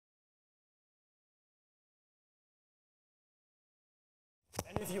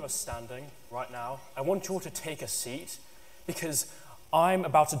Any of you are standing right now, I want you all to take a seat because I'm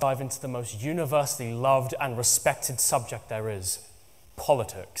about to dive into the most universally loved and respected subject there is,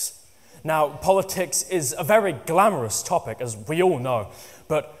 politics. Now, politics is a very glamorous topic, as we all know,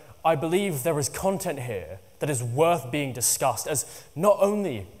 but I believe there is content here that is worth being discussed, as not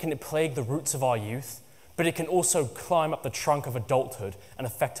only can it plague the roots of our youth, but it can also climb up the trunk of adulthood and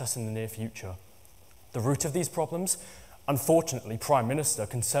affect us in the near future. The root of these problems? Unfortunately, Prime Minister,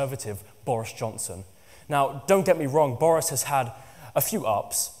 Conservative Boris Johnson. Now, don't get me wrong, Boris has had a few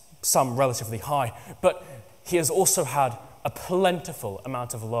ups, some relatively high, but he has also had a plentiful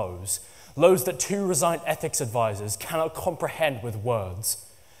amount of lows that two resigned ethics advisors cannot comprehend with words.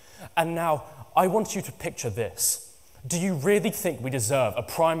 And now, I want you to picture this. Do you really think we deserve a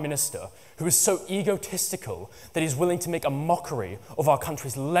Prime Minister who is so egotistical that he's willing to make a mockery of our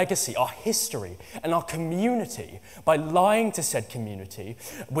country's legacy, our history, and our community by lying to said community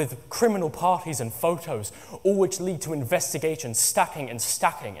with criminal parties and photos, all which lead to investigations stacking and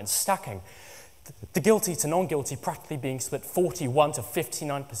stacking and stacking? The guilty to non-guilty practically being split 41 to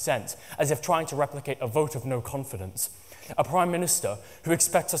 59%, as if trying to replicate a vote of no confidence. A Prime Minister who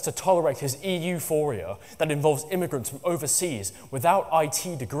expects us to tolerate his EU-phoria that involves immigrants from overseas without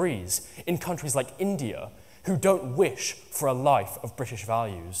IT degrees in countries like India who don't wish for a life of British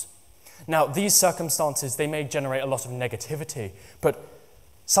values. Now, these circumstances, they may generate a lot of negativity, but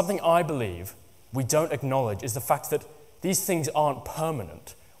something I believe we don't acknowledge is the fact that these things aren't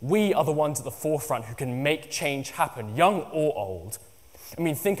permanent. We are the ones at the forefront who can make change happen, young or old. I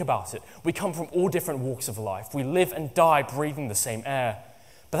mean, think about it. We come from all different walks of life. We live and die breathing the same air.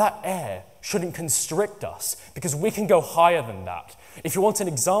 But that air shouldn't constrict us because we can go higher than that. If you want an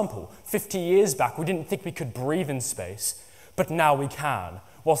example, 50 years back, we didn't think we could breathe in space, but now we can,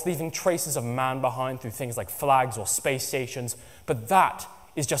 whilst leaving traces of man behind through things like flags or space stations. But that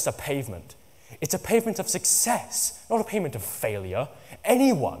is just a pavement. It's a pavement of success, not a pavement of failure.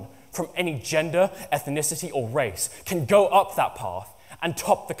 Anyone from any gender, ethnicity, or race can go up that path and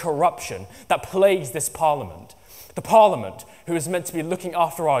top the corruption that plagues this Parliament. The Parliament who is meant to be looking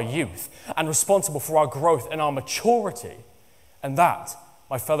after our youth and responsible for our growth and our maturity. And that,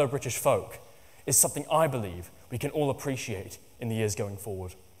 my fellow British folk, is something I believe we can all appreciate in the years going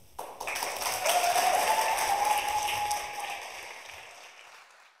forward.